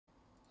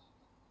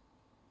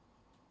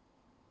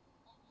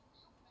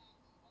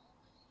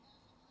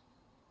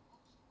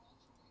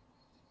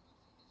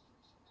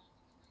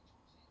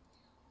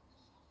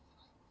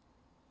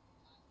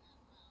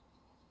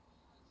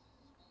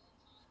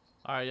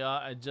All right,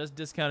 y'all. I just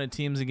discounted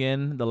teams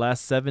again. The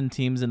last 7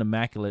 teams in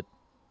Immaculate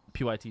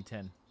PYT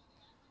 10.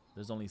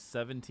 There's only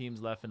 7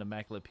 teams left in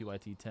Immaculate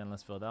PYT 10.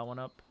 Let's fill that one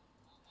up.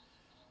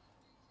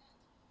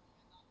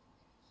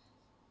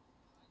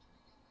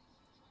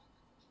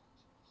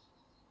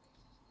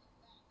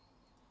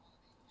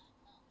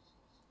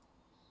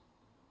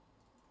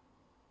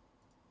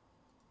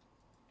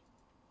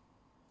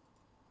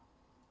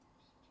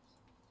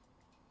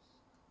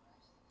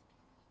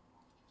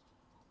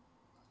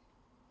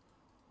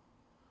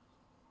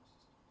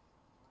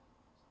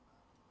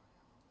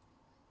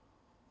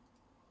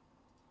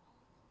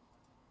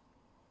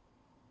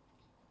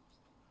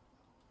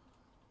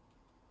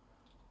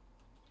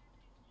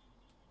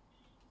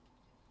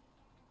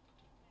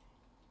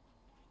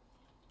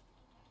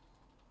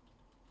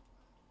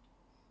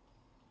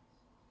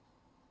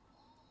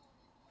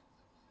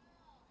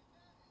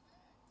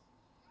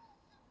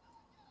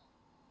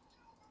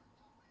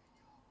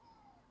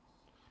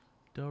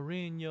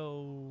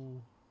 Dorino.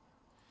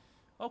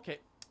 Okay,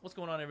 what's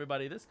going on,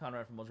 everybody? This is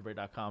Conrad from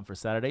Mojobreak.com for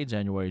Saturday,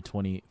 January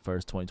 21st,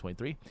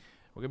 2023.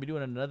 We're going to be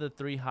doing another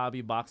 3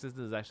 hobby boxes.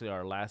 This is actually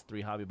our last 3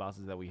 hobby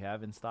boxes that we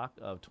have in stock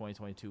of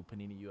 2022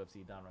 Panini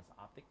UFC Donruss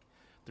Optic.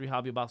 3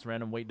 hobby box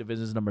random weight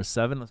divisions number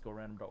 7. Let's go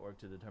random.org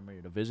to determine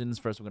your divisions.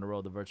 First, we're going to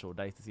roll the virtual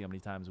dice to see how many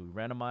times we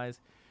randomize.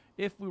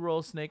 If we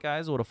roll snake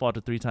eyes, it would have fought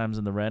to 3 times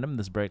in the random.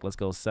 This break, let's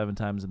go 7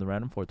 times in the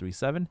random. 4, 3,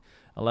 7.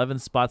 11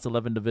 spots,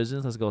 11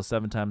 divisions. Let's go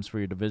 7 times for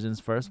your divisions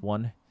first.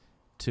 1,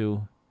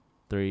 2,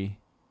 3,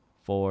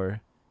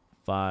 4,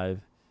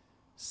 5,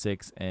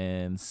 6,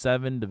 and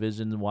 7.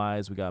 Division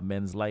wise, we got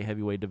men's light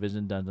heavyweight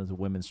division down to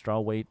women's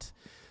strawweight.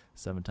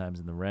 7 times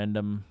in the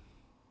random.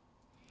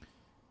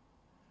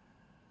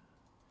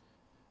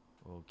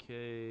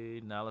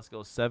 Okay, now let's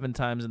go 7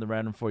 times in the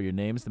random for your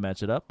names to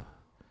match it up.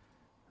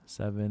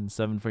 7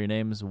 for your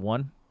names.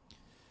 1,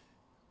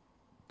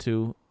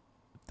 2,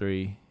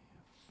 3,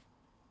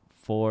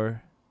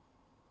 4,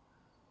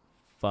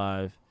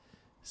 5,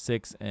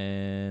 6,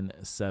 and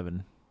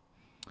 7.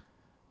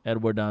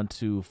 Edward down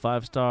to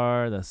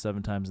 5-star. That's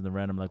 7 times in the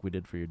random like we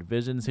did for your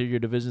divisions. Here are your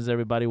divisions,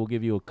 everybody. We'll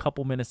give you a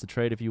couple minutes to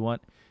trade if you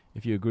want.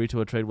 If you agree to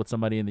a trade with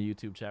somebody in the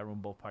YouTube chat room,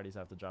 both parties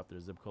have to drop their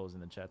zip codes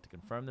in the chat to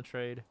confirm the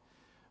trade.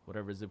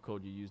 Whatever zip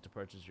code you use to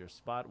purchase your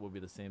spot will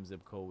be the same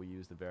zip code we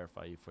use to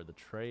verify you for the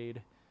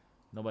trade.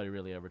 Nobody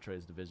really ever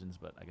trades divisions,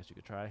 but I guess you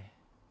could try.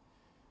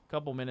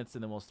 Couple minutes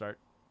and then we'll start.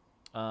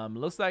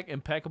 Looks like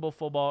Impeccable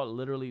Football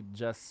literally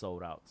just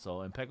sold out.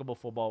 So Impeccable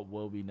Football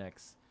will be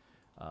next.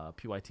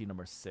 PYT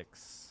number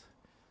 6.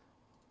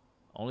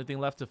 Only thing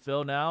left to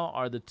fill now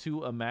are the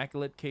 2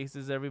 Immaculate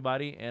cases,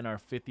 everybody, and our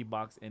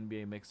 50-box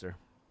NBA mixer.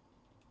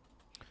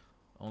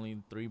 Only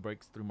 3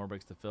 more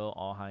breaks to fill.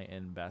 All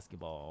high-end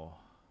basketball.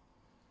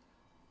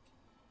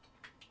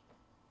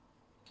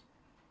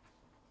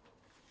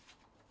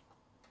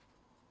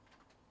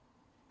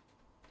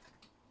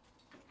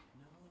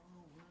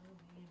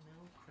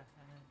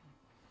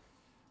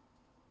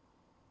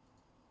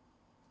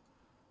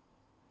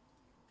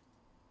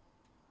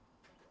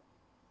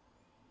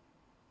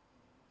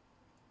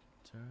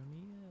 Turn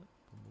me up.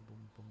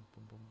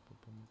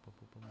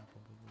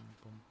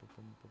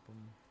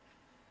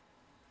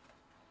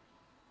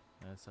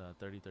 That's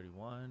 30,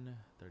 31,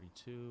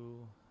 32.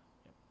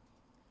 Yep.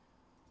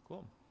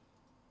 Cool.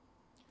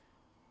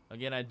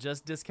 Again, I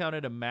just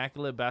discounted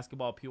Immaculate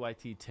Basketball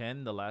PYT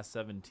 10, the last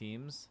 7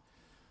 teams.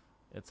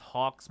 It's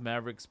Hawks,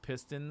 Mavericks,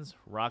 Pistons,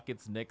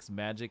 Rockets, Knicks,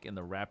 Magic, and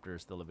the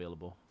Raptors still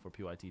available for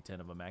PYT 10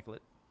 of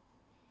Immaculate.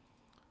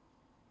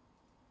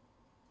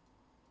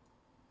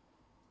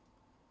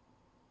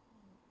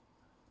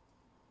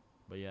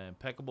 But yeah,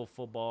 Impeccable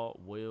Football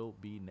will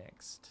be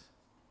next.